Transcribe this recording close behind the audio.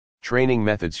Training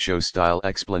methods show style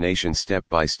explanation step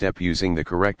by step using the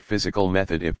correct physical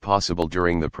method if possible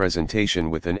during the presentation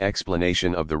with an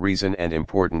explanation of the reason and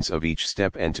importance of each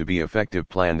step, and to be effective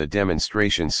plan the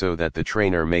demonstration so that the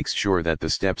trainer makes sure that the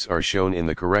steps are shown in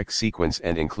the correct sequence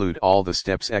and include all the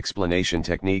steps. Explanation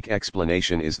technique.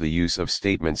 Explanation is the use of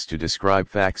statements to describe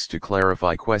facts, to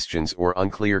clarify questions or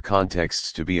unclear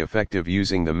contexts. To be effective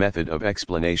using the method of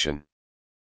explanation.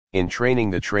 In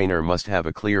training, the trainer must have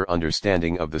a clear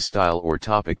understanding of the style or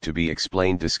topic to be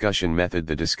explained. Discussion method.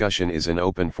 The discussion is an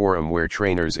open forum where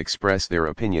trainers express their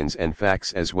opinions and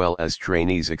facts as well as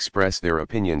trainees express their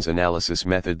opinions. Analysis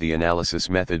method. The analysis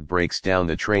method breaks down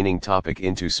the training topic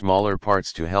into smaller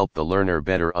parts to help the learner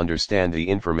better understand the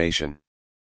information.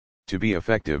 To be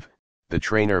effective, the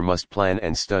trainer must plan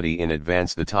and study in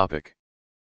advance the topic.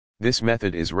 This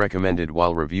method is recommended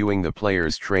while reviewing the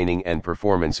player's training and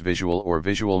performance.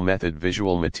 Visual method.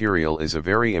 Visual material is a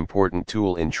very important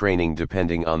tool in training.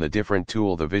 Depending on the different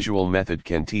tool, the visual method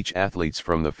can teach athletes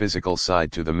from the physical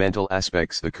side to the mental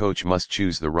aspects. The coach must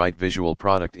choose the right visual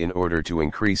product in order to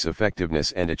increase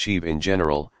effectiveness and achieve. In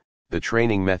general, the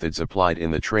training methods applied in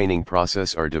the training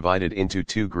process are divided into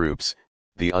two groups: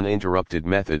 the uninterrupted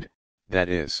method, that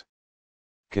is,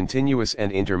 continuous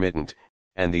and intermittent,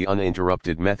 and the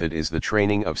uninterrupted method is the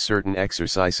training of certain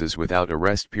exercises without a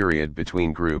rest period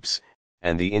between groups,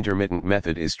 and the intermittent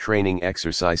method is training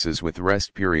exercises with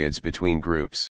rest periods between groups.